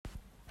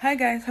Hi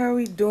guys, how are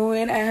we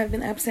doing? I have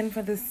been absent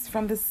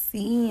from the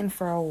scene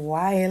for a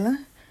while.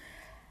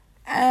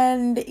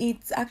 And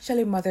it's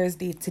actually Mother's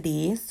Day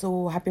today.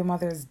 So happy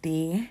Mother's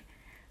Day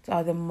to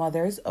all the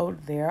mothers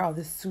out there, all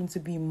the soon to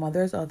be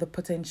mothers, all the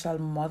potential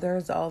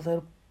mothers, all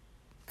the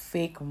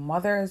fake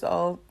mothers,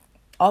 all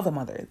the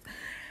mothers.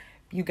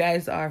 You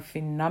guys are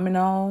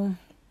phenomenal.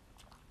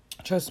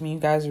 Trust me, you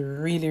guys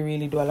really,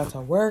 really do a lot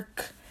of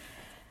work.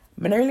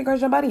 I'm not really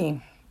encourage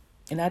nobody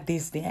in at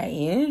this day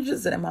and age,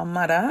 so I'm a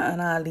mother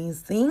and all these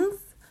things.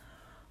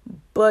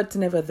 But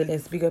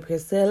nevertheless, big up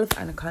yourself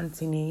and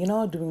continue,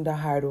 doing the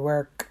hard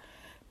work.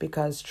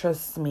 Because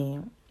trust me,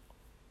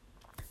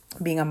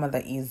 being a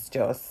mother is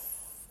just,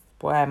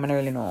 boy, I don't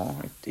really know.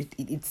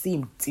 It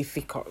seemed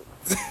difficult.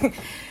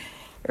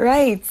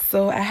 Right,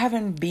 so I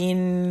haven't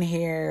been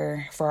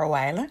here for a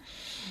while.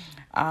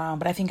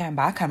 But I think I'm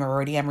back. I'm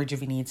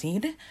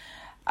rejuvenated.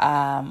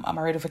 I'm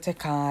ready to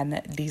take on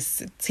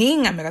this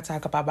thing. I'm going to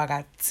talk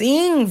about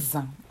things.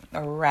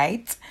 All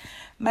right.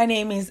 My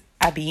name is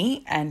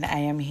Abby and I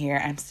am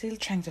here. I'm still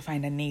trying to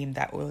find a name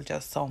that will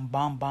just sound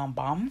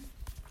bomb.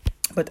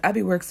 But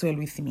Abby works well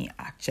with me,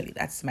 actually.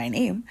 That's my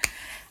name.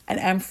 And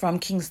I'm from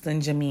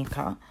Kingston,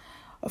 Jamaica,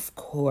 of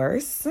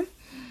course.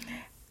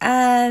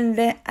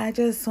 And I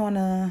just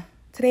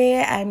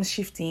today I'm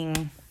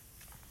shifting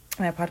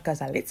my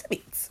podcast a little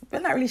bit.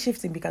 Well, not really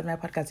shifting because my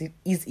podcast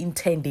is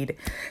intended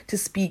to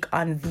speak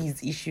on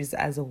these issues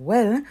as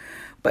well.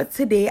 But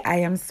today I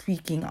am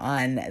speaking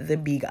on the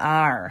big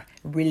R,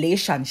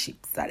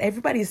 relationships, that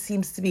everybody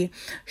seems to be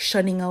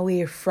shunning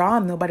away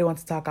from. Nobody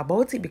wants to talk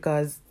about it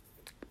because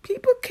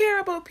people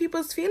care about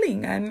people's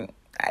feeling, and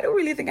I don't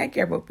really think I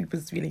care about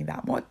people's feeling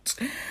that much.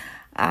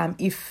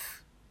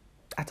 If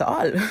at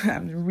all.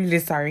 I'm really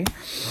sorry.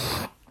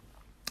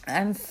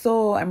 And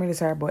so I'm really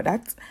sorry about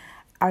that.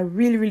 I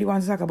really, really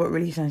want to talk about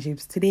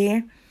relationships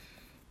today.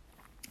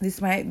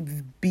 This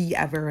might be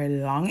a very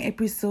long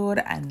episode.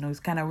 I know it's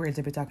kind of weird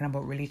to be talking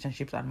about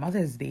relationships on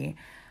Mother's Day.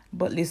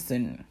 But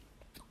listen,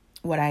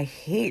 what I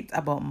hate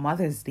about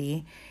Mother's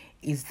Day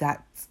is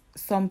that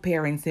some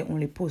people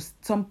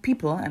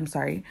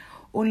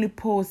only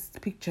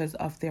post pictures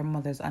of their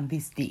mothers on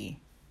this day.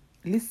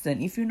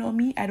 Listen, if you know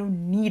me, I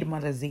don't need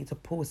Mother's Day to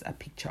post a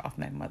picture of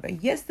my mother.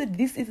 Yes,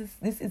 this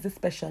is a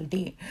special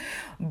day.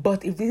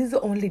 But if this is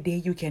the only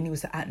day you can use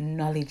to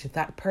acknowledge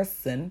that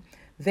person,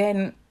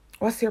 then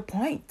what's your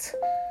point?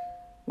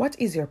 What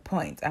is your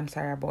point? I'm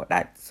sorry about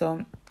that.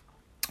 So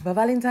for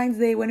Valentine's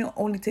Day, when you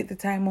only take the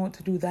time out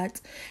to do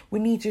that, we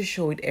need to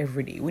show it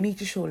every day. We need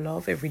to show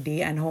love every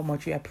day and how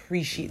much we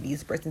appreciate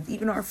these persons,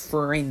 even our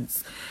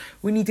friends.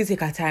 We need to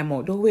take our time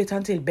out. Don't wait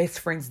until best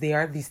friends they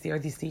are this day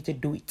to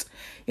do it.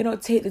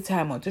 Take the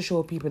time out to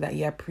show people that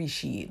you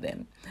appreciate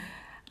them.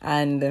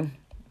 And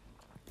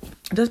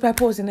just by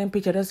posting them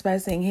picture, just by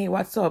saying, hey,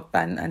 what's up,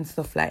 and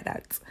stuff like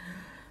that.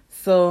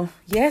 So,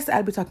 yes,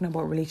 I'll be talking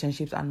about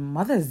relationships on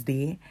Mother's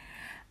Day.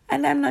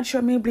 And I'm not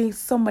sure, maybe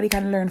somebody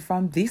can learn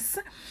from this.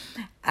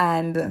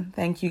 And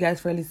thank you guys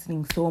for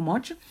listening so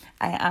much.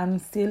 I am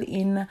still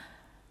in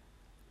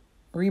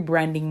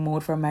rebranding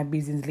mode for my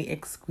Businessly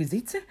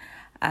Exquisite.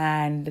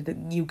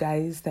 And you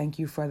guys, thank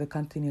you for the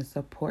continuous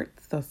support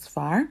thus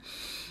far.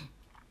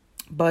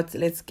 But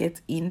let's get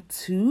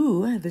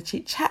into the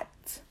chit chat.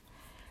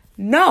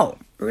 No,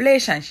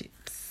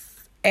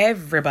 relationships.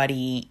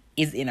 Everybody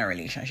is in a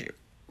relationship.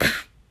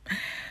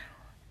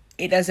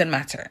 It doesn't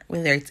matter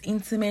whether it's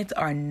intimate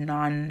or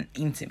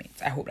non-intimate.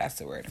 I hope that's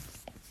the word.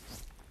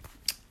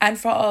 And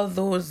for all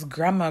those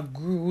grammar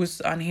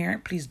gurus on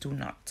here, please do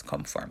not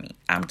come for me.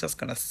 I'm just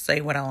going to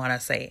say what I want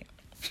to say.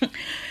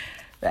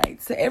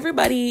 Right. So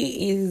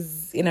everybody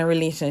is in a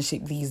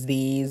relationship these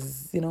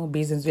days.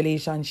 Business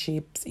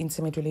relationships,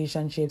 intimate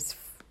relationships,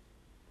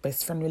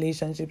 best friend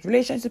relationships.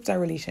 Relationships are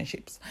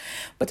relationships.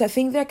 But I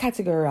think they're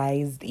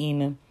categorized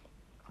in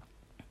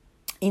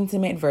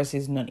intimate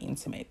versus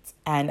non-intimate.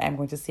 And I'm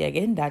going to say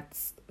again,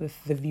 that's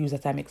the views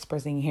that I'm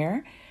expressing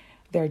here.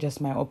 They're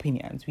just my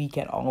opinions. We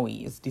can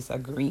always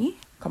disagree.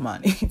 Come on,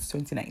 it's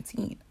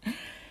 2019.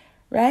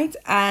 Right?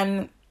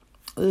 And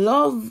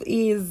love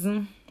is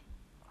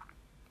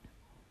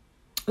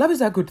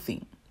a good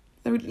thing.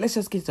 Let's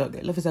just get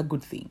started. Love is a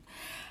good thing.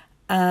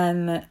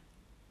 And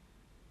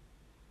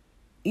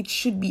it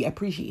should be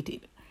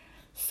appreciated.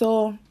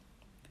 So,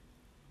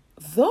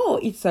 though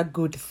it's a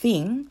good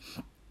thing,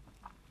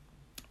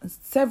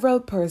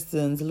 several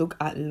persons look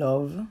at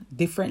love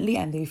differently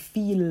and they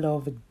feel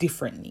love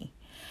differently.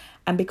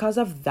 And because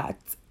of that,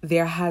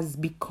 there has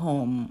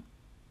become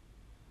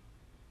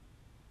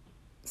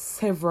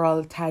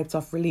several types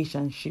of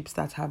relationships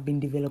that have been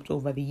developed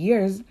over the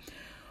years,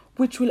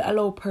 which will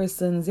allow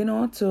persons,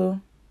 to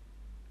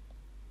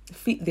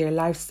fit their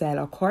lifestyle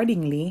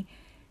accordingly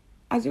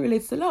as it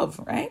relates to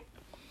love, right?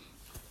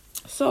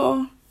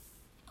 So,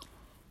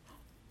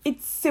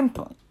 it's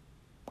simple.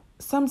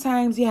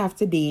 Sometimes you have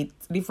to date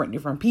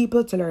different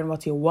people to learn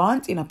what you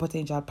want in a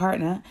potential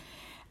partner.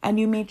 And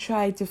you may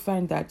try to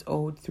find that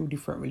out through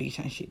different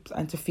relationships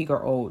and to figure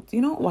out,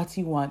 what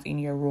you want in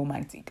your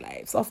romantic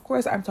life. So, of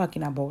course, I'm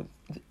talking about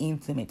the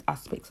intimate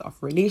aspects of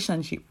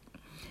relationship.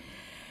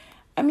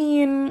 I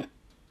mean,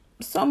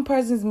 some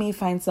persons may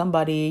find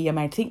somebody, you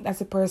might think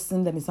that's a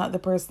person, then it's not the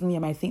person.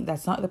 You might think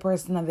that's not the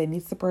person, and then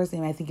it's the person.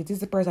 You might think it is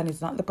the person,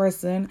 it's not the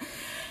person.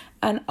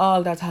 And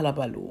all that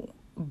hullabaloo.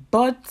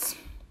 But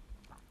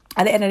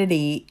at the end of the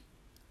day,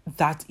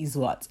 that is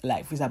what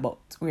life is about.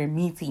 We're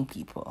meeting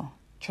people.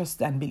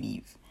 Trust and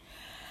believe.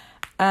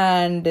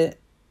 And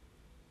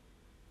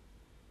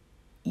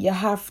you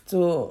have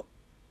to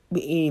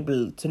be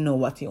able to know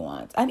what you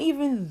want. And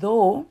even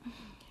though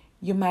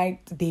you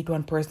might date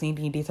one person,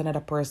 you date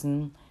another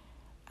person,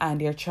 and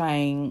you're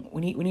trying,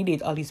 when you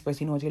date all these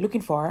persons, you know what you're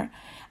looking for,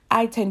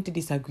 I tend to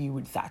disagree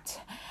with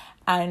that.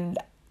 And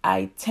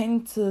I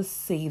tend to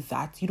say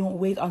that you don't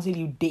wait until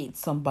you date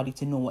somebody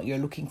to know what you're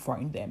looking for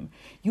in them.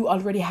 You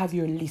already have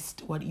your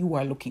list, what you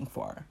are looking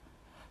for.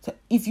 So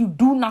if you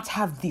do not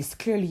have this,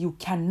 clearly you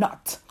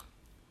cannot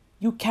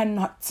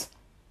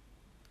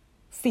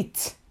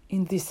fit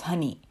in this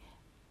honey.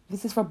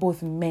 This is for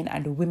both men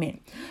and women.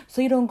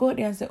 So you don't go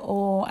there and say,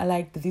 oh, I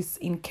like this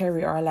in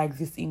Kerry or I like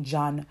this in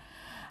John.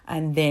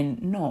 And then,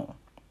 no.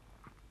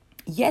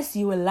 Yes,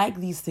 you will like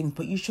these things,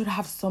 but you should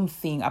have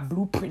something, a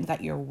blueprint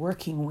that you're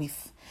working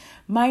with.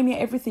 Mind you,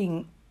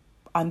 everything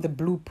on the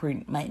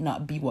blueprint might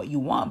not be what you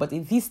want. But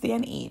in this day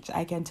and age,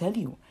 I can tell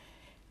you,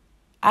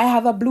 I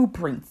have a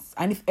blueprint.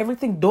 And if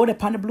everything don't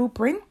depend on the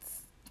blueprint,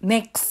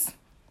 next.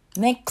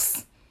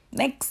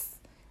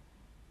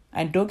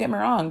 And don't get me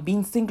wrong,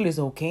 being single is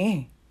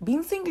okay.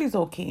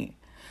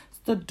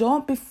 So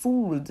don't be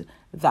fooled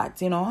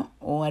that,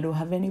 oh, I don't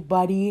have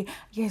anybody.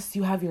 Yes,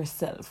 you have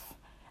yourself.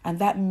 And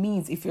that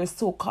means if you're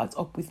so caught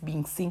up with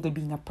being single,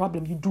 being a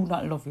problem, you do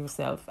not love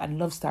yourself. And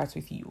love starts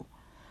with you.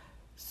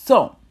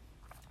 So,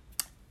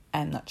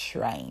 I'm not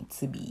trying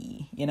to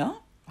be,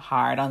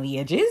 hard on the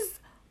edges.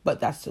 But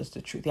that's just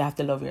the truth. You have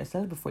to love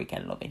yourself before you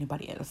can love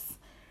anybody else.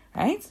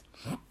 Right?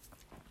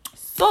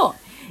 So,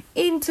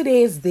 in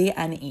today's day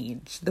and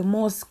age, the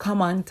most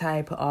common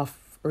type of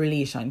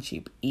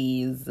relationship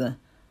is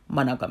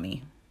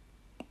monogamy.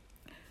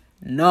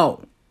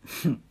 No.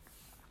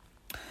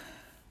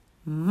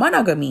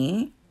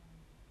 Monogamy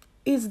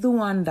is the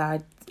one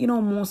that,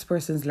 most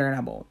persons learn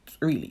about,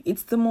 really.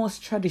 It's the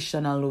most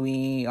traditional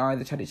way or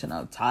the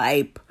traditional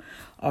type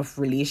of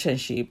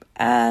relationship.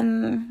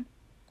 And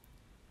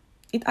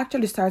it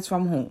actually starts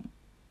from home,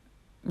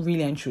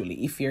 really and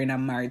truly, if you're in a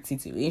married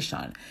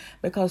situation.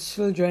 Because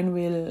children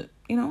will,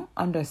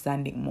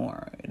 understand it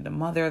more. The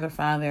mother, the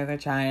father, the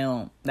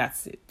child,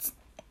 that's it.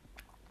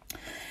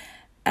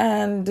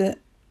 And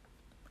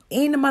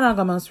in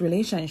monogamous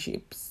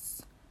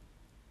relationships,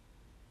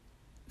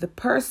 the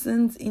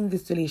persons in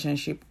this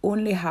relationship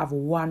only have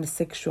one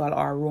sexual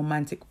or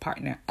romantic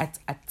partner at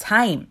a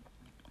time.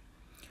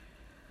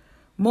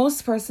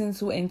 Most persons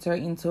who enter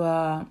into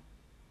a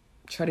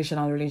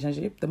traditional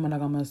relationship, the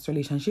monogamous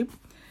relationship,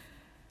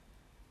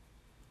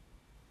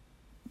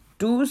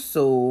 do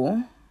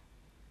so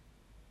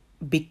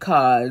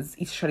because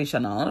it's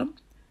traditional,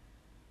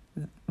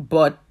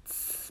 but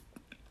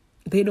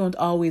they don't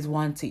always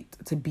want it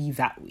to be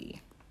that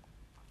way.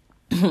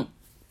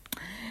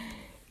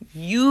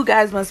 You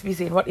guys must be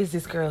saying, what is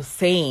this girl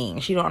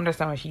saying? She don't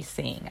understand what she's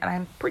saying. And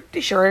I'm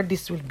pretty sure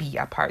this will be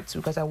a part 2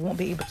 because I won't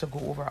be able to go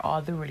over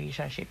all the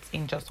relationships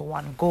in just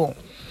one go.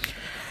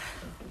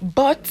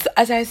 But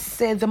as I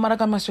said, the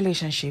monogamous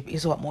relationship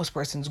is what most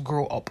persons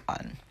grow up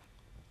on.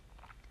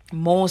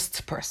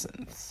 Most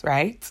persons,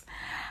 right?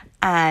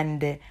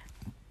 And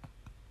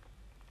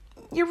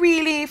you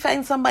really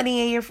find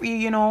somebody,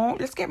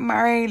 let's get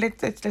married,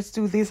 let's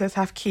do this, let's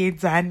have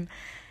kids, and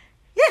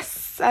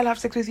yes, I'll have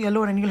sex with you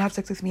alone and you'll have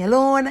sex with me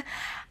alone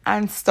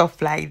and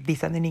stuff like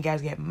this. And then you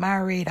guys get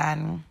married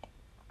and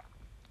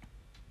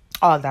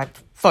all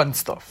that fun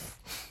stuff,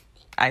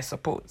 I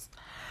suppose.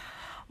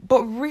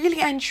 But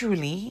really and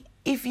truly,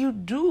 if you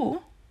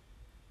do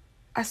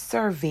a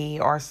survey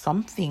or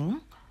something,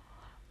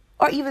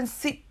 or even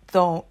sit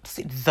down,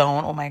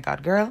 oh my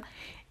God, girl.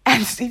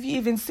 And if you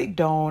even sit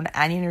down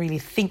and you really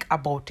think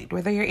about it,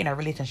 whether you're in a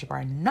relationship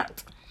or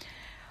not,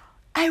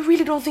 I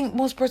really don't think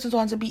most persons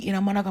want to be in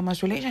a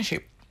monogamous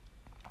relationship.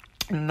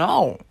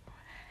 No.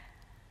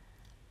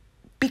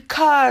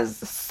 Because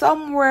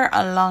somewhere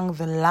along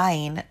the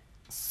line,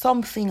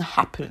 something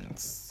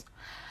happens.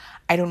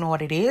 I don't know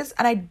what it is.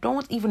 And I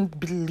don't even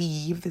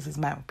believe, this is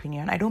my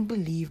opinion, I don't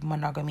believe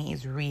monogamy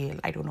is real.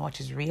 I don't know what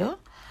is real.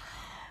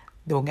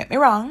 Don't get me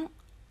wrong.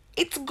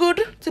 It's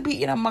good to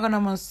be in a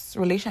monogamous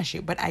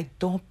relationship, but I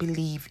don't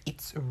believe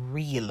it's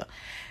real.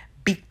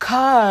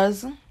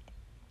 Because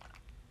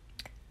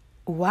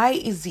why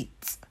is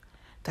it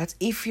that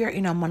if you're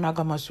in a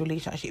monogamous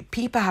relationship,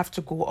 people have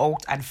to go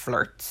out and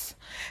flirt,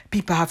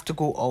 people have to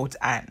go out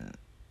and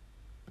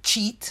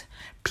cheat,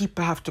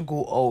 people have to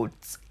go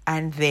out,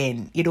 and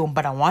then you don't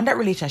want that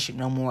relationship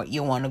no more,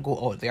 you want to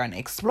go out there and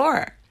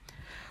explore.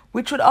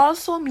 Which would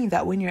also mean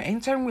that when you're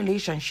entering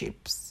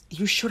relationships,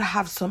 you should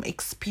have some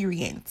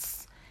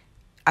experience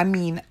I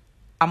mean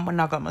a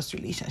monogamous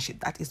relationship.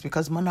 That is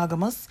because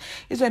monogamous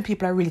is when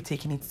people are really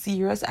taking it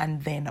serious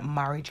and then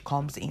marriage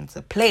comes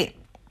into play.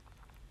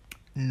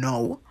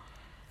 No.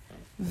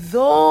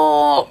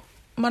 Though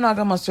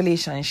monogamous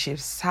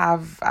relationships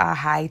have a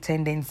high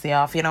tendency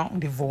of,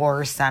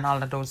 divorce and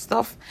all of those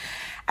stuff,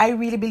 I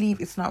really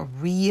believe it's not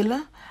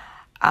real.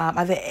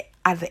 At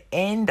the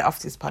end of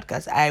this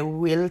podcast, I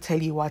will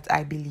tell you what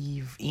I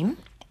believe in.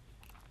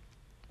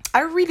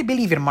 I really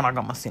believe in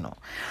monogamous,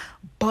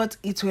 but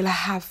it will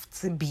have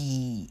to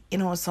be,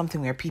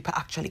 something where people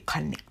actually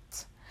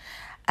connect.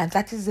 And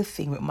that is the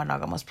thing with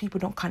monogamous. People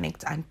don't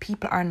connect, and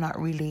people are not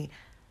really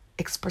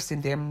expressing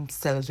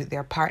themselves with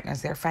their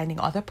partners. They're finding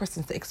other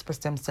persons to express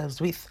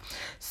themselves with.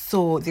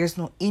 So there's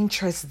no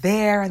interest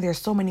there, and there's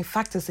so many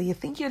factors. So you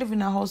think you live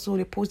in a household,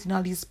 you're posting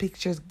all these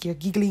pictures, you're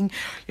giggling,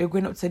 you're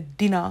going out to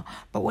dinner,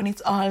 but when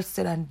it's all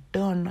said and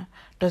done,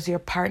 does your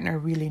partner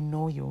really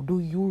know you? Do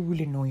you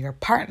really know your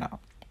partner?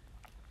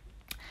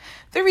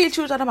 The real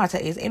truth of the matter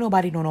is, ain't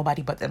nobody know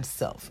nobody but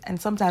themselves. And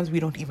sometimes we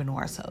don't even know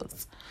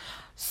ourselves.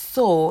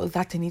 So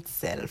that in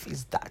itself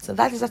is that. So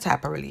that is a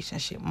type of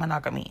relationship,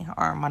 monogamy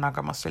or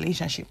monogamous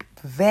relationship.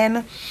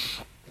 Then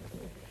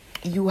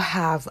you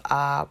have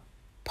a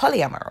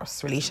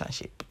polyamorous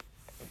relationship,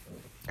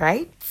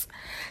 right?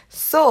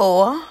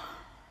 So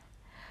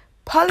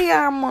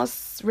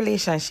polyamorous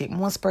relationship,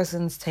 most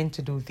persons tend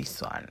to do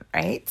this one,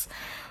 right?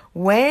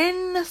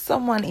 When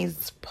someone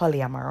is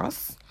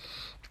polyamorous,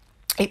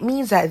 it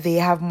means that they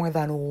have more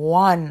than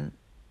one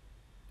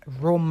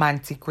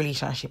romantic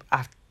relationship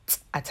at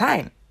a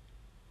time,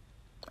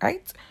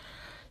 right?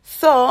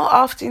 So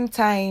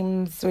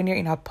oftentimes when you're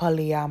in a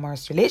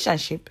polyamorous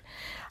relationship,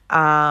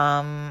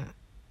 one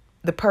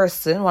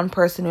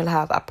person will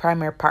have a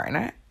primary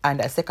partner and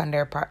a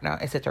secondary partner,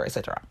 etc.,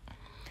 etc.,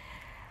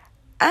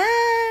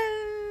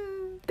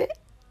 and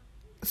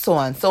so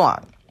on, so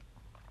on.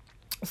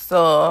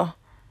 So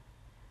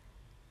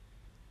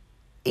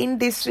in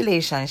this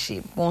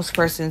relationship, most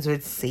persons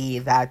would say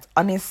that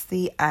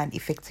honesty and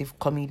effective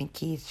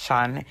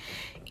communication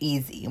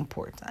is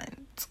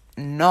important.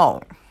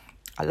 No,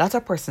 a lot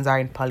of persons are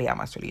in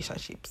polyamorous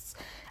relationships.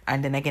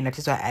 And then again, that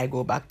is why I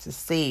go back to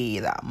say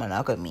that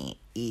monogamy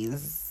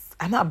is...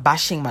 I'm not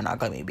bashing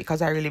monogamy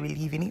because I really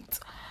believe in it.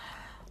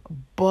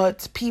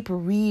 But people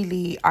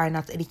really are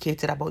not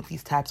educated about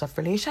these types of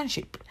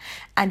relationship.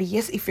 And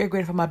yes, if you're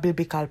going from a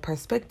biblical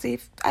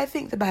perspective, I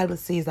think the Bible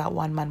says that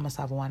one man must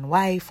have one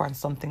wife or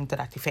something to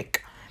that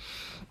effect.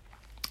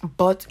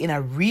 But in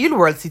a real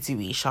world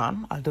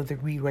situation, although the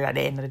real world at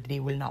the end of the day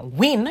will not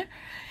win,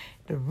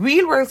 the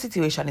real world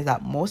situation is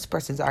that most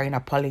persons are in a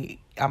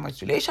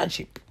polyamorous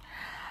relationship.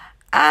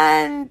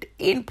 And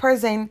in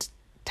present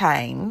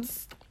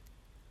times,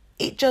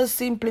 it just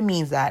simply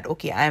means that,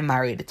 okay, I'm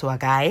married to a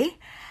guy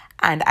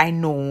and I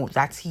know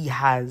that he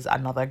has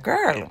another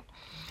girl.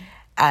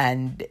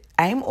 And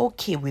I'm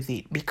okay with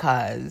it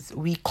because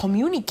we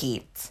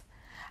communicate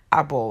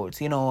about,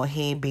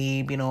 hey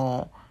babe,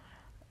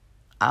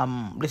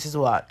 this is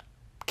what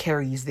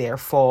Kerry's there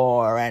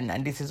for,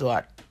 and this is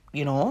what,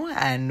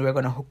 and we're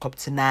going to hook up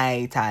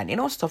tonight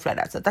and, stuff like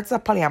that. So that's a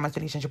polyamorous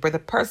relationship where the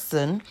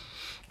person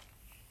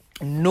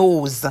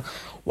knows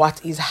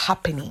what is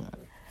happening.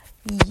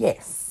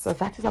 Yes, so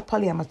that is a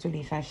polyamorous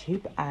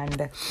relationship,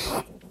 and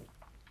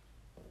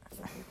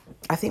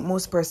I think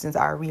most persons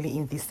are really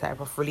in this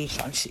type of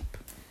relationship.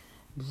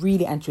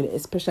 Really and truly,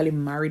 especially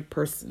married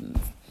persons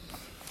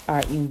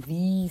are in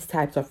these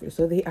types of...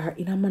 So they are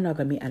in a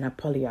monogamy and a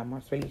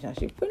polyamorous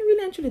relationship. When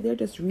really and truly, they're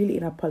just really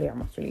in a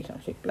polyamorous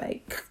relationship.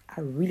 Like,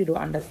 I really don't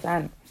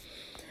understand.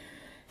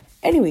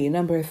 Anyway,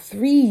 number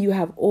 3, you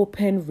have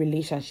open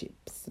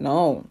relationships.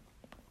 No.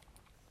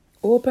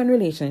 Open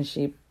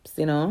relationships,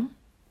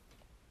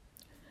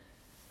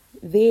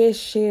 they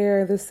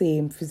share the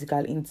same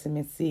physical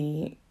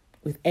intimacy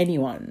with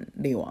anyone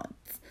they want.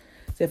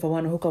 So if I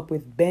want to hook up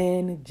with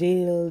Ben,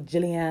 Jill,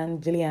 Jillian,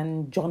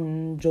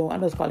 John, Joe, I'm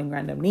just calling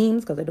random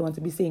names because I don't want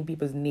to be saying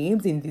people's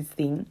names in this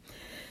thing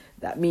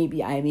that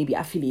maybe I may be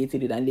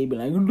affiliated with, and they be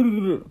like,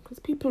 because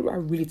people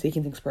are really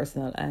taking things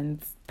personal,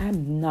 and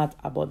I'm not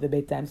about the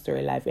bedtime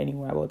story life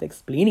anymore about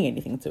explaining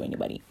anything to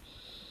anybody.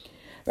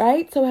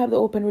 Right? So we have the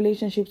open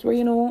relationships where,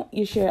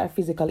 you share a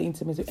physical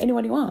intimacy with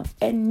anybody you want.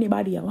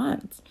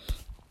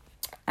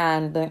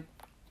 And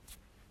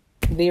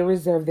they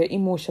reserve their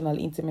emotional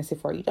intimacy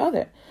for each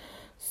other.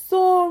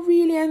 So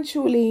really and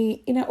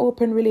truly, in an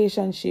open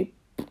relationship,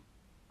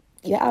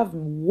 you have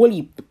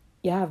many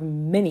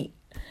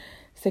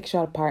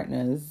sexual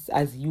partners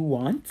as you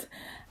want,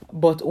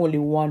 but only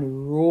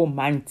one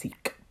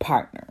romantic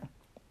partner.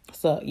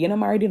 So you're not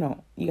married,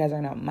 you guys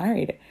are not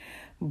married,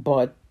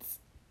 but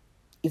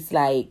it's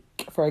like,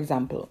 for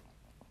example,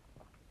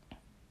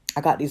 I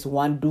got this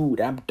one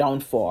dude I'm down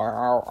for,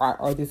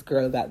 or this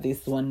girl got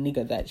this one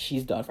nigga that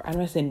she's down for. I'm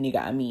not saying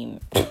nigga, I mean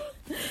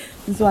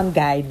this one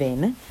guy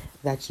then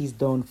that she's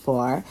down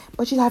for,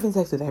 but she's having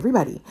sex with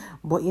everybody.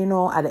 But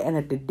at the end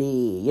of the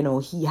day,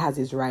 he has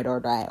his ride or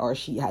die, or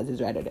she has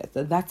his ride or die.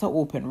 So that's an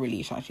open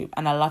relationship,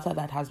 and a lot of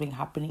that has been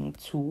happening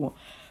too.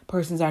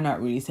 Persons are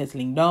not really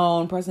settling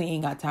down. Person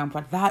ain't got time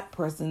for that.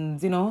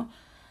 Persons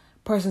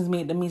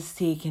made the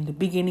mistake in the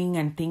beginning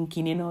and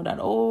thinking, that,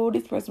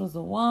 this person was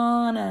the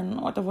one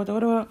and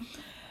whatever.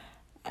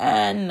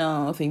 And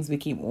now things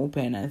became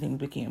open and things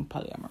became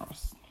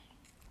polyamorous.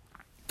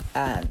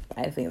 And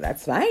I think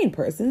that's fine.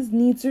 Persons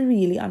need to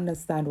really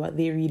understand what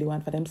they really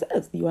want for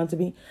themselves. Do you want to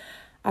be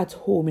at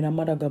home in a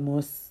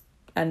monogamous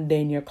and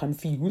then you're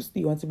confused? Do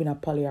you want to be in a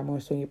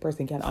polyamorous so your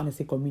person can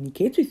honestly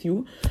communicate with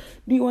you?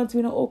 Do you want to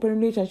be in an open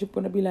relationship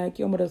going to be like,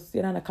 you're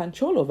not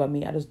control over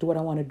me, I just do what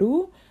I want to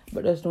do,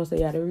 but just don't say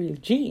you're the real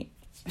G?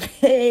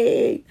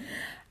 Hey,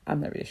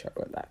 I'm not really sure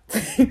about that.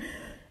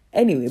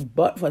 Anyway,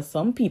 but for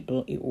some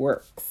people it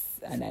works,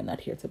 and I'm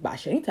not here to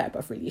bash any type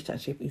of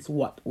relationship. It's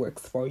what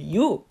works for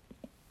you.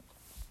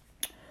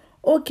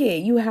 Okay,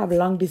 you have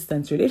long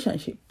distance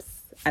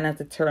relationships, and as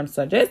the term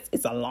suggests,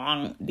 it's a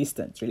long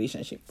distance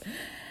relationship.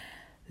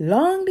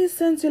 Long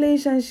distance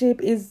relationship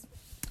is,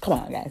 come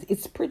on guys,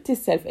 it's pretty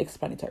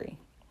self-explanatory.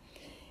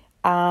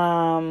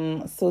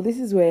 So this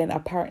is when a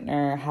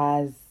partner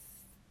has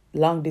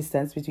long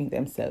distance between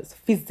themselves,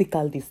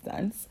 physical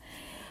distance,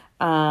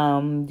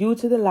 due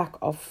to the lack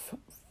of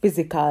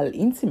physical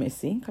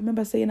intimacy. I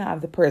remember saying I have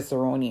the person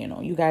around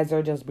you guys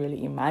are just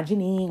really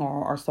imagining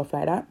or stuff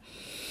like that,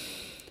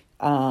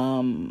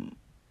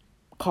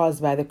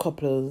 caused by the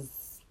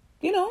couples,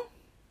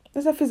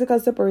 there's a physical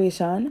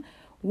separation.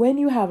 When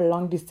you have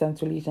long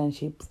distance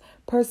relationships,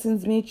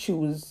 persons may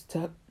choose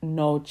to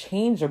now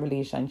change the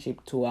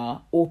relationship to an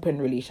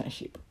open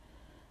relationship.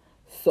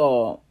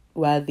 So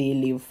while they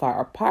live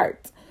far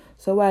apart.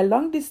 So while the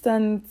long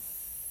distance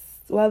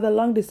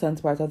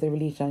part of the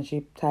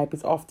relationship type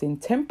is often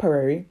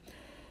temporary,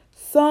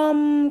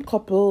 some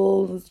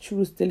couples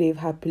choose to live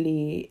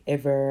happily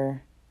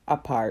ever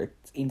apart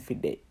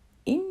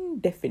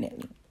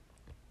indefinitely,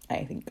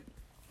 I think.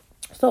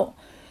 So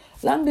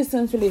long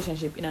distance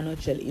relationship in a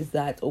nutshell is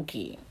that,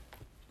 okay,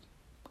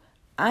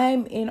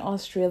 I'm in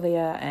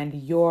Australia and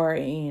you're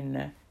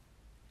in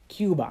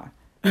Cuba,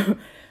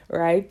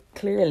 right?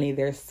 Clearly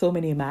there's so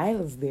many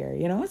miles there,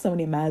 so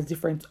many miles,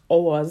 different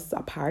hours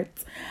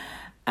apart.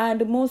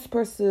 And most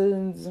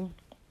persons,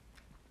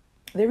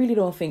 they really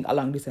don't think a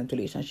long distance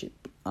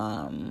relationship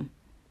can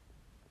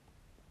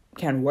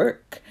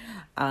work.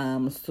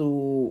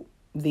 So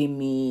they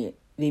may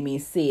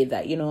say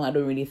that, I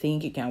don't really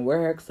think it can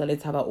work, so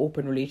let's have an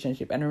open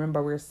relationship. And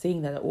remember, we're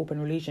saying that an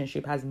open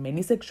relationship has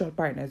many sexual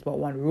partners, but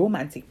one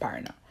romantic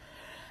partner.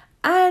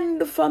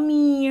 And for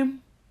me,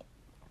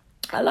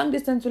 a long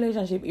distance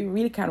relationship, it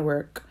really can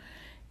work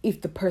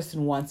if the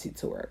person wants it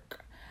to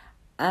work.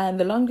 And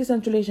the long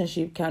distance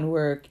relationship can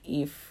work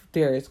if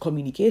there is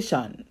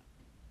communication.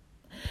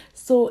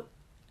 So,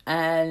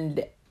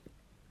 and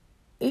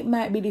it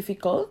might be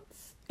difficult.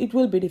 It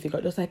will be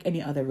difficult, just like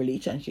any other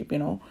relationship,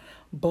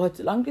 But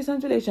long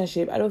distance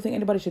relationship, I don't think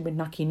anybody should be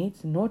knocking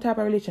it. No type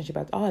of relationship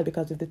at all.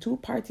 Because if the two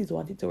parties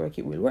want it to work,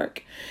 it will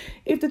work.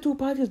 If the two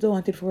parties don't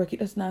want it to work, it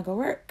does not go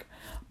work.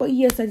 But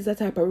yes, that is a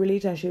type of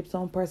relationship.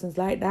 Some persons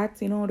like that,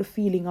 the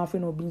feeling of,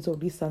 being so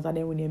distant. And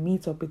then when you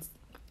meet up,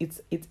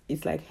 it's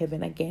like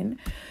heaven again.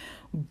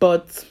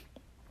 But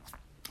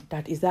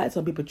that is that.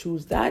 Some people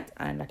choose that.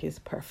 And that is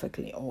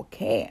perfectly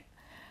okay.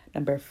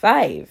 Number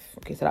 5.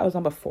 Okay, so that was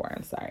number 4.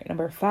 I'm sorry.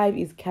 Number 5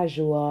 is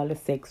casual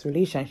sex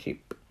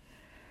relationship.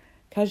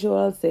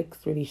 Casual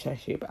sex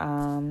relationship.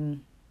 So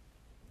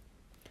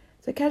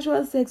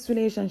casual sex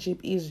relationship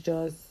is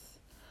just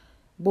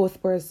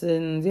both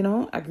persons,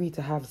 agree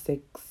to have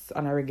sex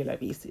on a regular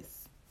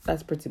basis.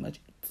 That's pretty much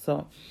it.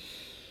 So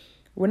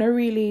we're not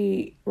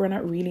really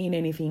in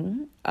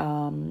anything.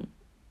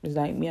 It's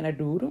like me and a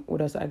dude. We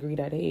just agree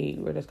that, hey,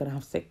 we're just gonna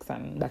have sex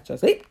and that's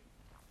just it.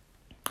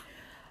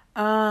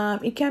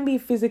 It can be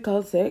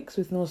physical sex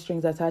with no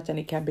strings attached, and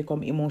it can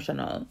become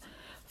emotional.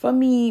 For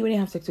me, when you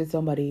have sex with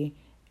somebody,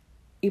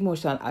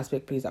 emotional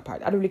aspect plays a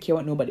part. I don't really care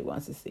what nobody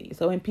wants to say.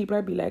 So when people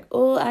are be like,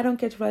 oh, I don't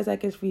catch flies, I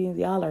catch feelings,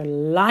 y'all are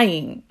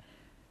lying.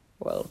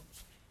 Well,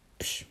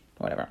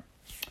 whatever.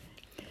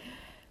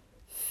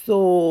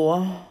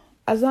 So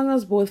as long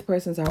as both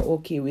persons are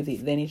okay with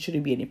it, then it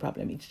shouldn't be any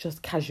problem. It's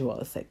just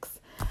casual sex.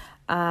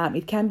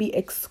 It can be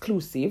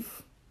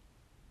exclusive.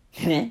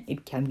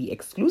 It can be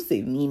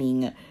exclusive,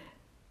 meaning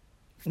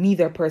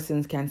neither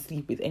persons can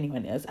sleep with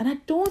anyone else. And I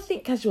don't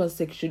think casual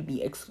sex should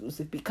be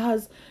exclusive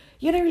because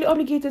you're not really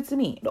obligated to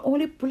me. The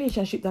only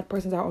relationship that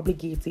persons are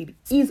obligated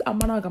is a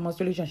monogamous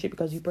relationship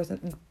because you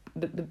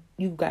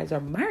guys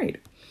are married,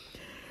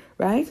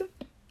 right?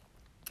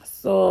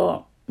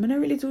 So I'm not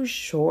really too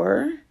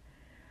sure,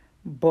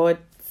 but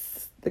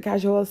the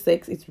casual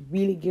sex is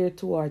really geared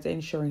towards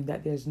ensuring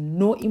that there's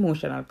no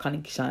emotional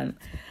connection,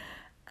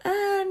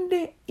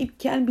 and it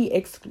can be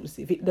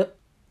exclusive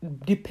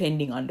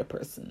depending on the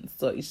person.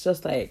 So it's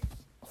just like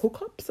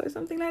hookups or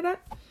something like that.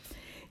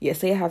 Yes,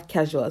 say I have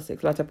casual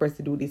sex. A lot of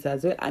person do this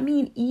as well. I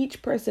mean,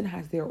 each person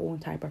has their own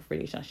type of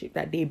relationship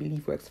that they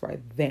believe works for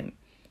them.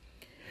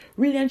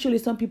 Really and truly,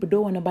 some people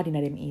don't want nobody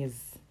in them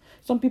ears.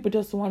 Some people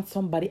just want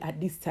somebody at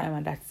this time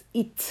and that's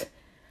it.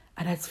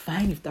 And that's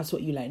fine if that's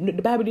what you like. No,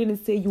 the Bible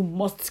didn't say you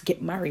must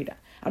get married.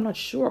 I'm not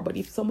sure, but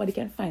if somebody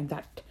can find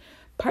that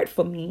part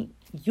for me,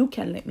 you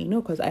can let me know,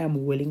 because I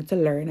am willing to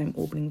learn. I'm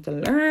open to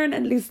learn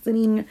and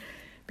listening,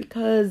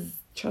 because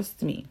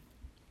trust me,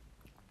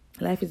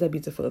 life is a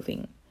beautiful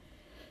thing.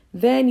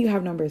 Then you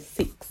have number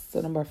 6.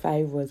 So number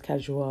 5 was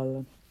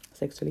casual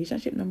sex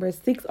relationship. Number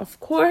 6, of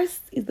course,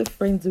 is the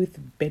friends with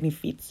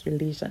benefits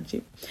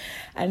relationship.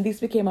 And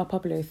this became a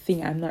popular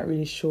thing. I'm not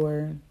really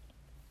sure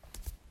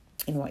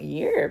in what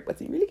year,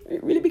 but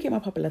it really became a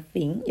popular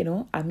thing, you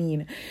know. I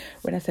mean,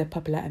 when I say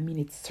popular, I mean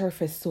it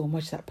surfaced so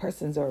much that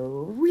persons are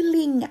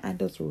willing and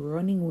just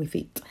running with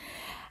it.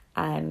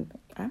 And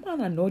I'm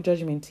on a no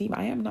judgment team.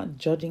 I am not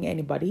judging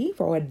anybody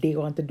for what they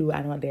want to do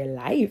and what their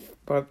life,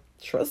 but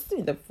trust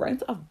me, the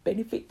friends of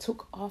benefit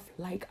took off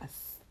like a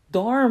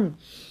storm,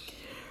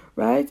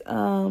 right?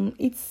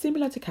 It's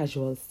similar to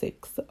casual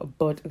sex,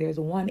 but there's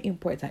one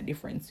important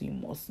difference you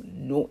must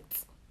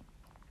note,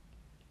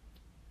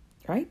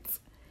 right?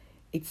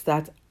 It's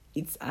that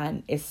it's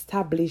an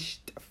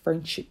established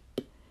friendship.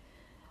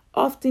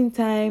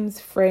 Oftentimes,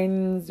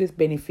 friends with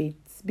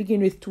benefits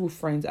begin with 2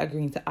 friends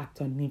agreeing to act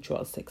on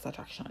mutual sex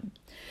attraction.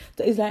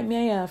 So it's like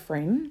me and a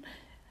friend,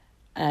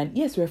 and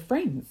yes, we're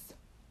friends.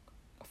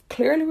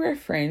 Clearly, we're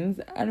friends,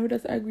 and we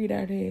just agree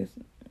that, hey,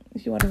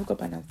 if you want to hook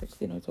up and have sex,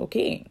 it's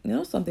okay.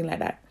 Something like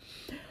that.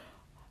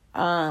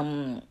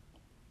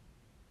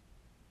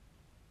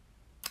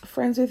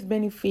 Friends with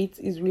benefits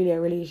is really a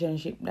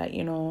relationship that,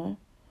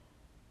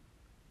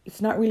 it's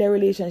not really a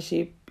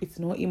relationship. It's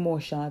no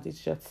emotions.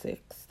 It's just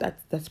sex.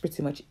 That's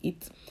pretty much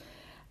it.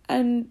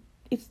 And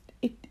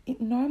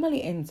it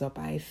normally ends up,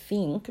 I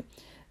think,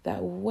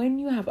 that when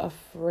you have a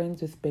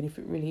friends with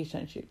benefit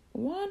relationship,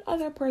 one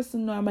other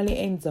person normally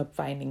ends up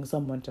finding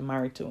someone to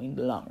marry to in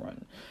the long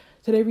run.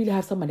 So they really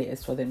have somebody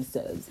else for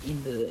themselves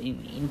in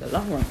the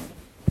long run.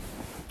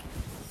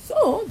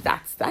 So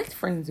that's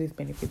friends with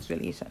benefits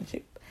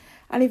relationship.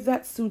 And if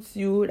that suits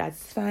you,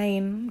 that's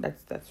fine.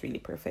 That's really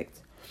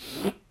perfect.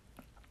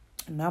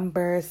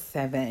 Number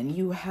 7,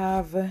 you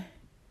have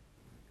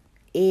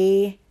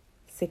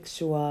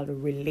asexual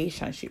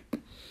relationship,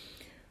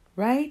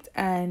 right?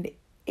 And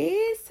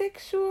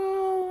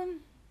asexual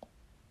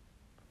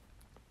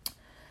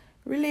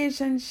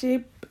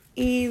relationship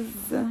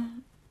is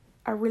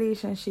a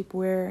relationship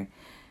where,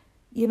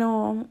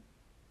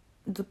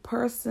 the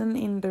person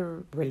in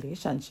the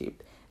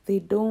relationship, they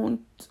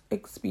don't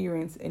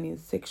experience any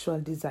sexual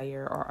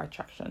desire or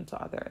attraction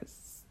to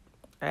others,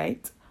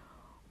 right?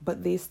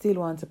 But they still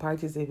want to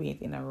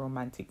participate in a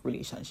romantic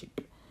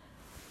relationship.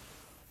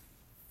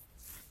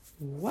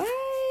 While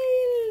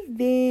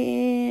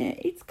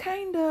it's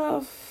kind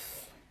of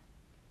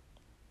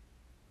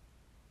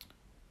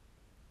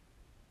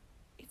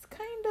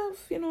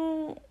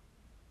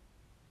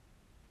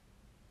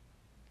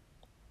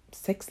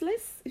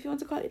sexless, if you want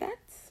to call it that,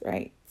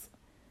 right?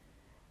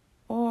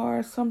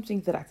 Or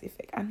something to that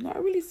effect. I'm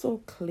not really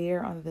so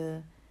clear on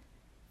the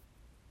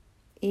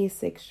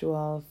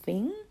asexual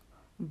thing,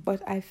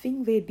 but I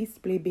think they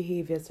display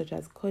behaviors such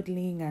as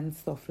cuddling and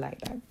stuff like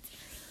that.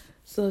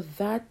 So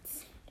that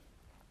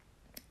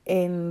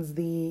ends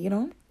the,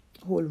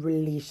 whole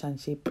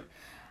relationship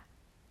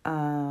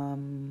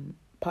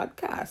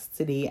podcast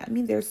today. I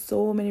mean, there's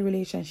so many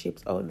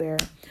relationships out there.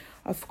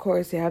 Of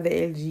course, you have the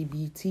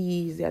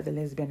LGBTs, you have the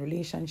lesbian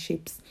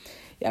relationships,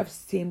 you have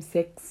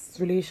same-sex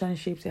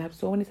relationships, you have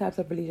so many types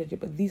of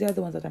relationships, but these are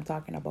the ones that I'm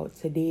talking about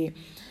today.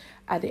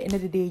 At the end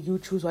of the day, you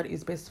choose what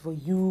is best for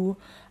you.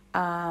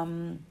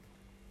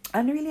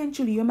 And really and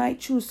truly, you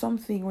might choose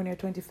something when you're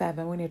 25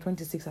 and when you're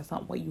 26, that's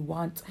not what you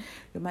want.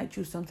 You might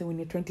choose something when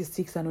you're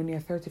 26 and when you're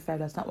 35,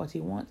 that's not what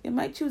you want. You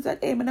might choose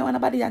that, hey, I don't want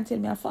nobody until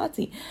me I'm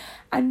 40.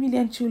 And really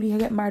and truly, you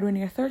get married when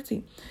you're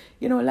 30.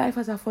 Life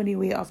has a funny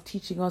way of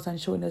teaching us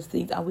and showing us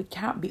things, and we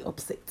can't be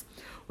upset.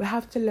 We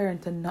have to learn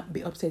to not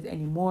be upset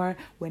anymore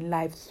when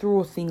life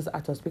throws things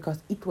at us,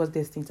 because it was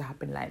destined to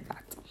happen like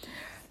that.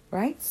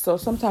 Right? So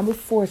sometimes we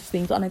force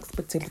things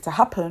unexpectedly to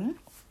happen.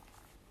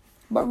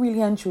 But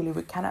really and truly,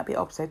 we cannot be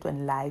upset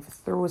when life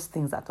throws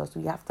things at us.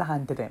 We have to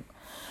handle them.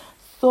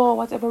 So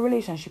whatever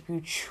relationship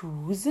you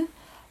choose,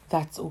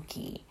 that's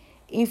okay.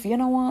 If you're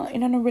not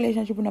in a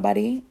relationship with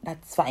nobody,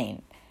 that's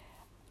fine.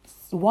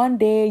 One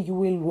day you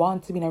will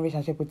want to be in a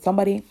relationship with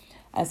somebody,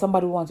 and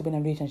somebody will want to be in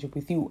a relationship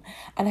with you.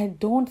 And I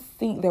don't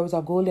think there was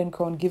a golden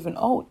crown given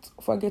out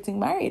for getting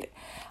married.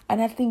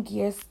 And I think,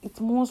 yes, it's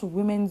most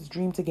women's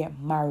dream to get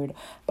married.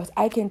 But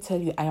I can tell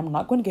you, I am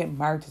not going to get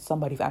married to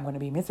somebody if I'm going to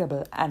be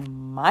miserable.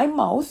 And my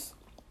mouth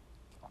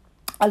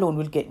alone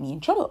will get me in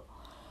trouble.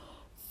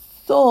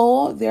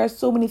 So there are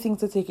so many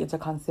things to take into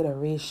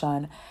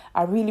consideration.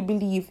 I really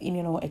believe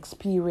in,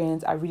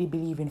 experience. I really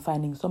believe in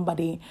finding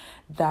somebody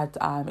that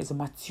is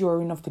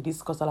mature enough to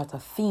discuss a lot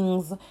of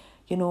things.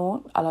 A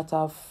lot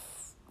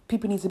of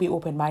people need to be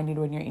open-minded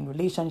when you're in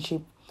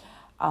relationship.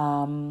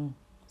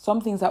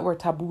 Some things that were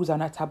taboos are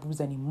not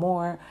taboos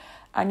anymore.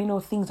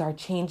 And, things are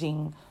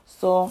changing.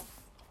 So,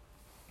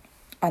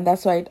 and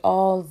that's why it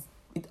all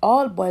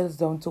boils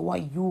down to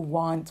what you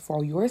want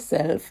for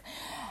yourself.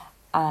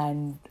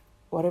 And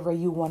whatever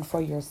you want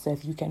for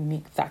yourself, you can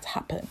make that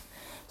happen.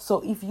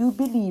 So if you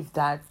believe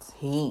that,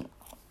 hey,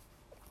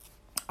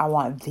 I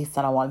want this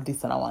and I want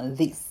this and I want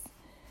this,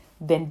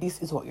 then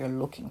this is what you're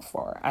looking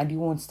for. And you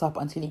won't stop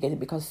until you get it.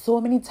 Because so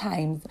many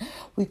times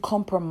we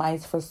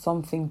compromise for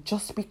something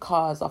just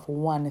because of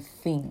one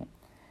thing.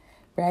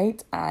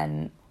 Right?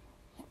 And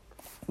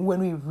when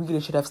we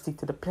really should have stick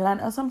to the plan.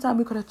 And sometimes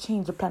we could have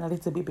changed the plan a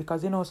little bit.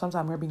 Because,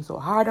 sometimes we're being so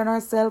hard on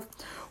ourselves.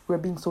 We're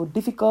being so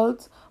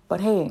difficult.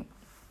 But hey,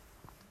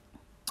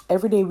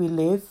 every day we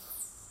live,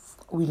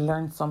 we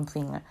learn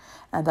something,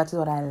 and that is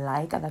what I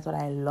like, and that's what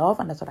I love,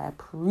 and that's what I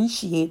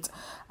appreciate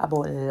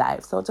about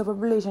life. So whatever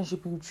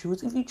relationship you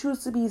choose, if you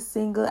choose to be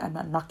single, I'm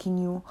not knocking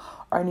you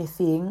or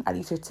anything. At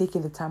least you're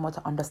taking the time out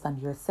to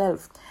understand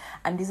yourself.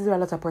 And this is where a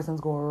lot of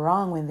persons go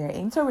wrong when they're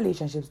into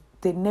relationships.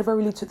 They never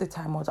really took the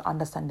time out to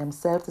understand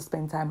themselves, to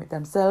spend time with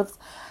themselves.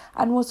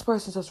 And most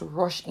persons just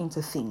rush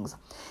into things.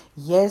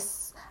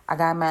 Yes, a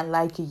guy might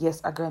like you.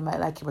 Yes, a girl might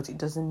like you, but it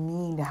doesn't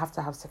mean they have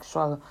to have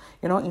sexual,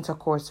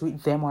 intercourse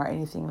with them or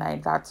anything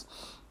like that.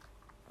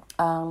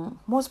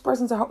 Most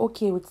persons are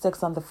okay with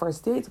sex on the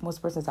first date.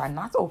 Most persons are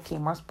not okay.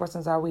 Most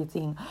persons are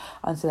waiting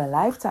until a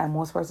lifetime.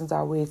 Most persons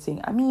are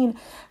waiting. I mean,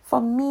 for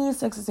me,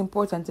 sex is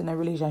important in a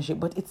relationship,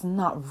 but it's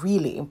not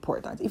really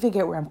important, if you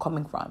get where I'm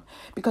coming from.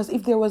 Because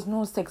if there was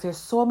no sex, there's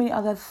so many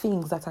other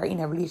things that are in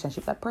a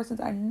relationship that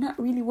persons are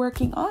not really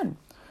working on.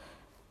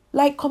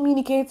 Like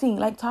communicating,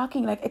 like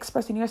talking, like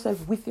expressing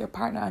yourself with your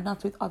partner and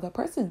not with other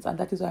persons. And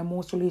that is why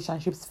most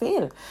relationships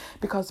fail.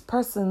 Because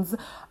persons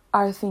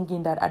are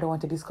thinking that I don't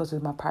want to discuss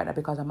with my partner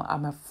because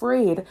I'm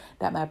afraid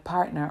that my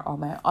partner or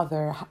my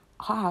other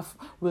half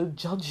will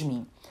judge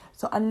me.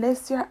 So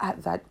unless you're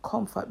at that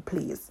comfort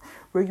place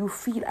where you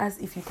feel as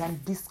if you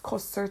can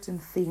discuss certain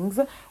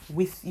things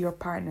with your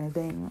partner,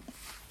 then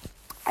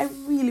I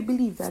really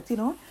believe that, it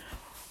don't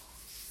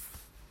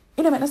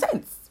make no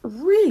sense.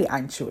 Really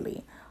and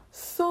truly.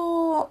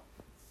 So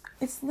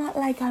it's not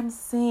like I'm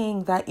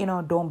saying that,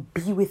 don't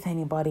be with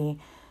anybody,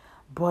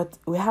 but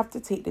we have to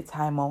take the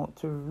time out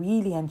to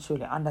really and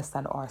truly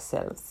understand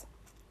ourselves.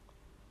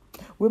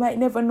 We might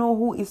never know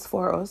who is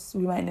for us.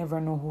 We might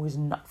never know who is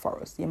not for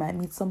us. You might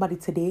meet somebody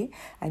today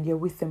and you're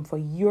with them for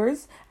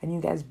years and you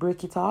guys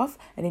break it off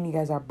and then you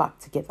guys are back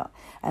together.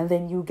 And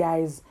then you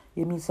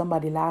meet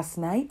somebody last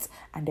night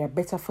and they're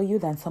better for you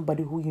than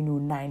somebody who you knew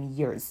 9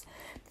 years.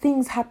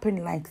 Things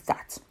happen like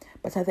that.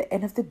 But at the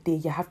end of the day,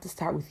 you have to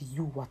start with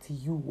you, what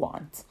you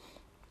want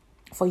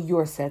for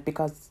yourself,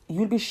 because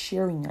you'll be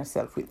sharing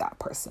yourself with that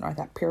person, or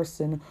that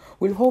person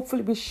will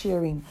hopefully be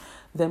sharing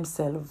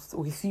themselves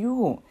with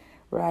you,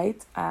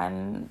 right?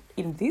 And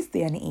in this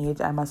day and age,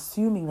 I'm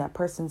assuming that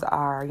persons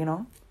are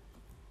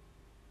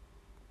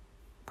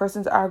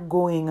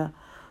going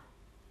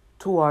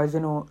towards,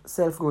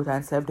 self-growth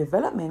and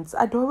self-development.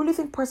 I don't really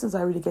think persons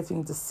are really getting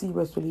into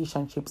serious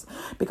relationships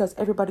because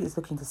everybody is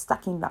looking to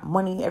stacking that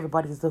money.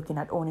 Everybody is looking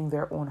at owning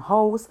their own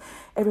house.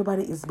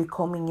 Everybody is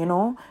becoming,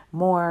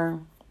 more,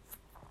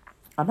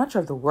 I'm not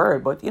sure of the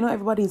word, but,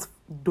 everybody is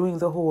doing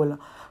the whole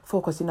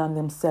focusing on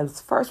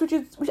themselves first,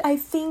 which I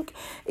think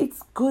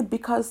it's good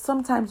because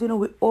sometimes,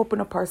 we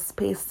open up our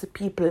space to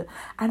people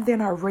and they're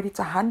not ready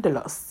to handle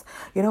us.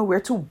 We're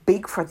too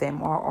big for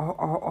them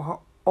or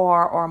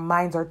our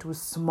minds are too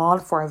small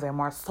for them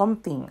or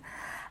something.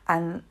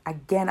 And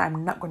again,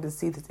 I'm not going to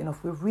say this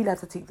enough. We really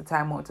have to take the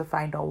time out to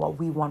find out what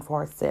we want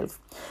for ourselves.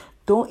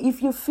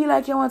 If you feel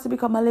like you want to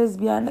become a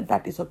lesbian,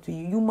 that is up to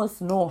you. You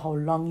must know how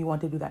long you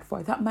want to do that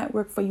for. That might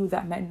work for you.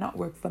 That might not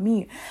work for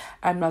me.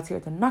 I'm not here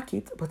to knock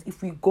it. But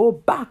if we go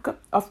back,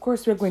 of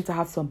course, we're going to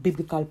have some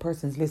biblical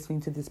persons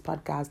listening to this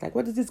podcast. Like,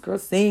 what is this girl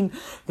saying?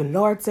 The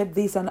Lord said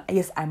this. And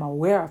yes, I'm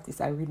aware of this.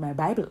 I read my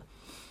Bible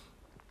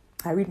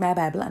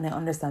and I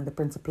understand the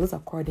principles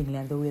accordingly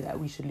and the way that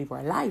we should live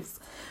our lives.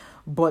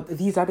 But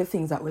these are the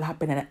things that will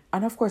happen.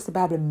 And of course, the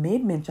Bible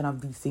made mention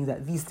of these things,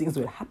 that these things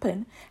will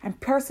happen. And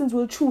persons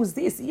will choose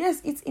this.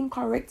 Yes, it's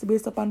incorrect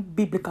based upon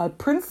biblical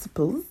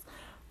principles.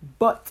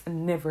 But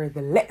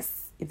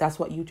nevertheless, if that's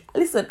what you...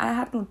 Listen, I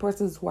have known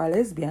persons who are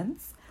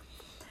lesbians.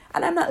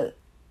 And I'm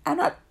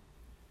not...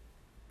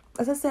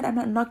 As I said, I'm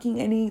not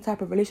knocking any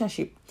type of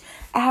relationship.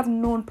 I have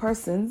known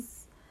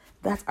persons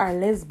that are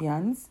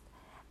lesbians.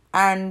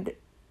 And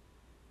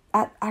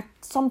at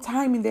some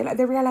time in their life,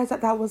 they realize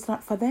that was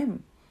not for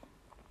them.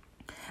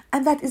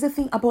 And that is the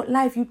thing about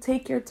life. You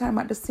take your time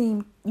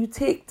to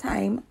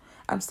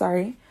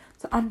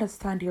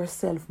understand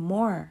yourself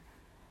more.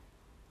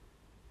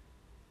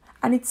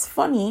 And it's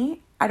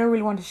funny, I don't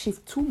really want to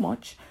shift too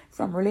much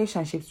from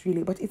relationships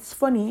really, but it's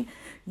funny,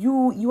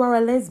 you are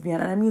a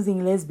lesbian, and I'm using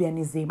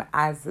lesbianism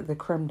as the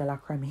creme de la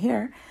creme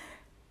here.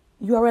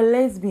 You are a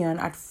lesbian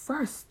at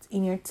first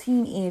in your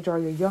teenage or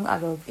your young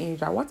adult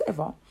age or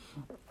whatever.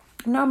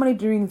 normally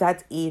during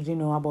that age,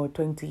 about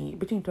 20,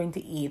 between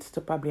 28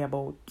 to probably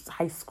about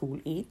high school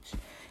age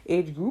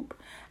group.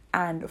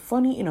 And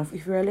funny enough,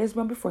 if you're a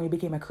lesbian before you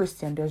became a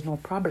Christian, there's no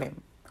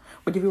problem.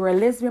 But if you were a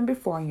lesbian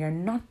before and you're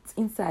not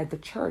inside the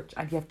church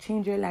and you have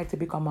changed your life to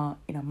become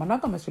in a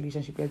monogamous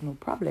relationship, there's no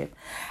problem.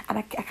 And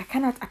I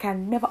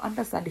can never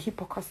understand the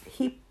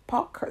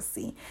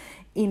hypocrisy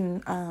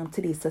in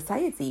today's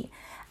society.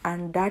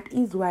 And that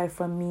is why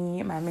for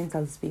me, my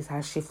mental space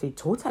has shifted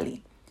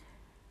totally.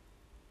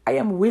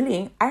 I'm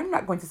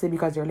not going to say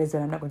because you're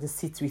lesbian, I'm not going to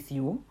sit with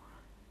you.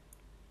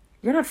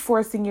 You're not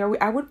forcing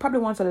I would probably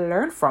want to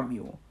learn from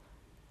you.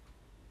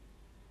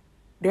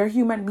 They're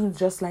human beings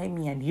just like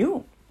me and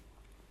you.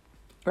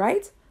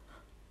 Right?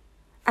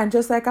 And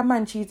just like a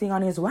man cheating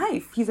on his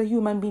wife, he's a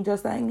human being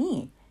just like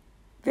me.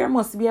 There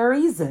must be a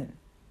reason.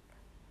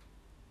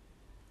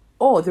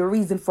 Oh, the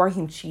reason for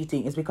him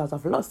cheating is because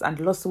of lust. And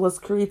lust was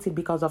created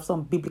because of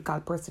some biblical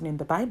person in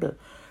the Bible.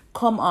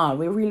 Come on,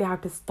 we really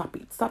have to stop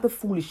it. Stop the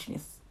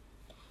foolishness.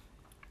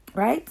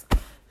 Right?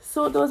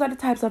 So those are the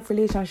types of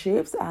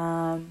relationships.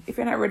 If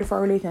you're not ready for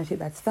a relationship,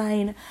 that's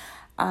fine.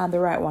 The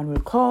right one will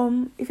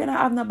come. If you're not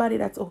having nobody,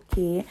 that's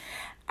okay.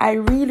 I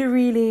really,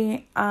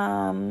 really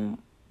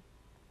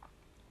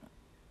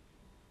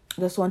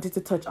just wanted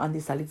to touch on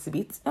this a little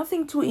bit.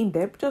 Nothing too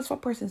in-depth, just for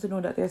persons to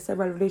know that there are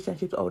several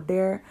relationships out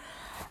there.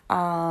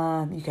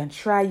 You can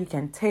try, you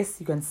can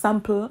test, you can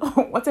sample,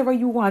 whatever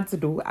you want to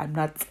do. I'm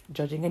not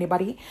judging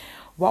anybody.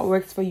 What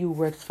works for you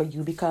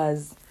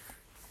because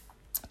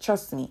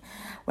trust me,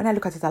 when I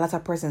look at it, a lot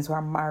of persons who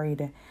are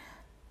married,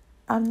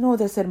 I know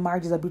they said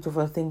marriage is a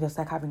beautiful thing, just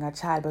like having a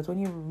child, but when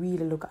you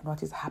really look at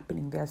what is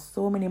happening, there are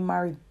so many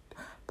married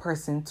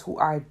persons who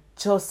are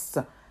just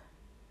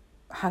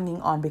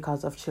hanging on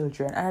because of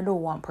children, and I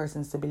don't want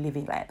persons to be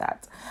living like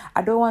that.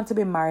 I don't want to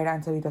be married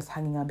until we're just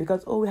hanging on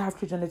because we have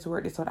children, let's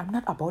work this out. I'm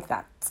not about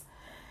that,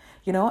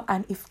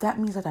 and if that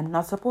means that I'm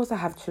not supposed to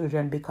have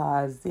children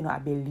because I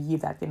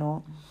believe that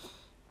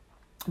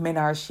men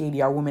are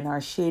shady or women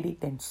are shady,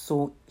 then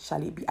so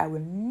shall it be. I will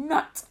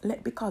not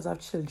let, because of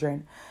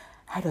children,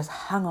 I just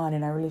hang on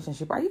in a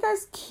relationship. Are you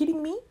guys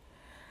kidding me?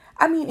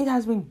 I mean, it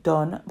has been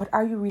done, but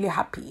are you really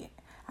happy?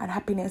 And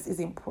happiness is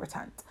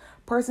important.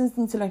 Persons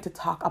need to learn to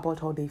talk about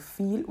how they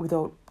feel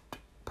without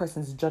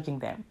persons judging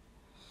them,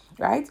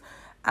 right?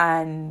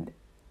 And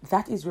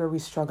that is where we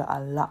struggle a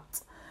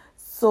lot.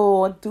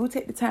 So do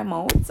take the time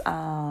out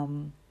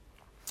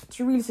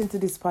to really listen to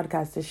this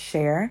podcast, to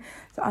share,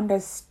 to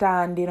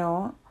understand,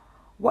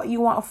 what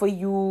you want for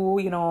you,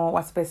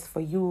 what's best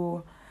for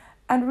you.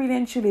 And really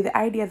and truly, the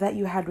idea that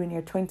you had when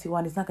you're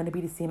 21 is not going to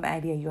be the same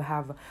idea you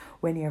have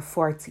when you're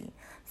 40.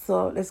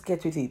 So let's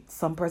get with it.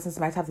 Some persons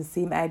might have the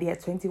same idea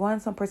at 21.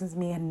 Some persons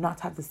may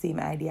not have the same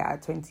idea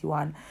at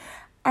 21.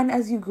 And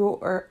as you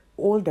grow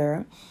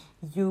older,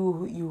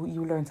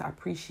 you learn to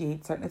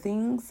appreciate certain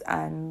things,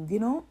 and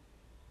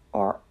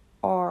our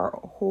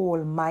whole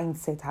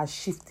mindset has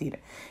shifted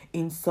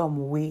in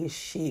some way,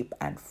 shape,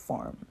 and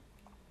form.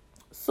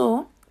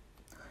 So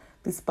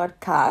this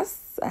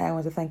podcast, I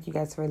want to thank you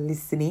guys for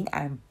listening.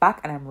 I'm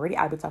back and I'm ready.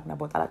 I'll be talking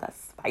about a lot of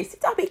spicy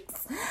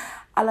topics,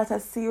 a lot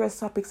of serious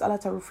topics, a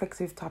lot of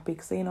reflexive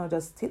topics. So,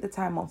 just take the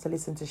time out to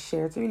listen, to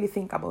share, to really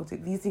think about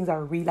it. These things are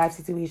a real life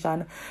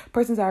situation.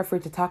 Persons are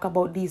afraid to talk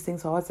about these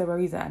things for whatever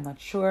reason. I'm not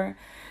sure.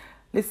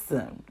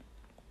 Listen,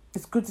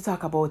 it's good to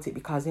talk about it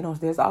because,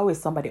 there's always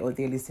somebody out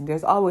there listening.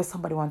 There's always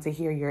somebody wants to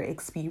hear your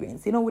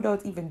experience,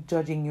 without even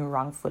judging you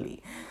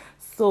wrongfully.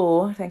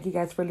 So thank you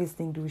guys for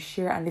listening. Do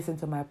share and listen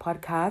to my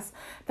podcast.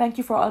 Thank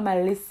you for all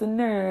my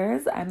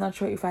listeners. I'm not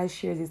sure if I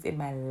shared this in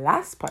my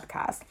last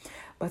podcast,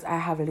 but I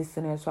have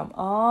listeners from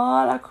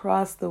all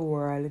across the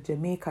world: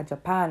 Jamaica,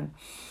 Japan,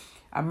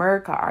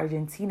 America,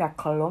 Argentina,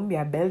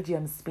 Colombia,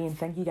 Belgium, Spain.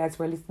 Thank you guys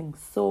for listening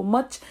so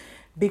much.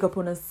 Big up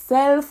on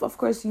yourself. Of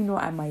course,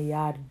 I'm a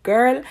yard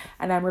girl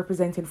and I'm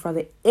representing for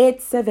the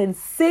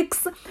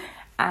 876.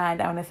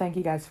 And I want to thank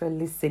you guys for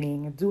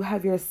listening. Do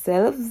have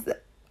yourselves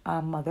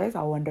mothers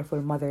a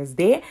wonderful Mother's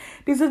Day.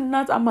 This is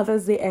not a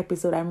Mother's Day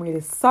episode. I'm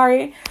really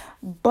sorry.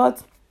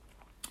 But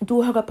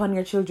do hug upon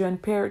your children.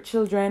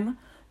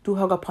 Do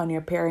hug upon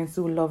your parents.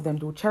 Do love them.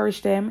 Do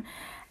cherish them.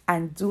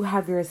 And do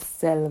have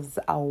yourselves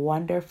a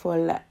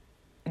wonderful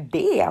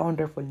day, a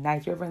wonderful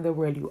night, wherever in the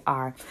world you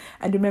are.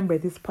 And remember,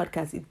 this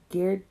podcast is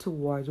geared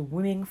towards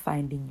women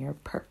finding your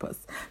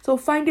purpose. So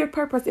find your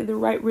purpose in the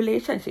right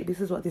relationship.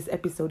 This is what this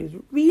episode is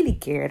really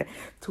geared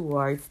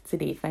towards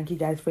today. Thank you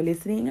guys for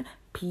listening.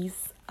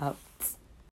 Peace out.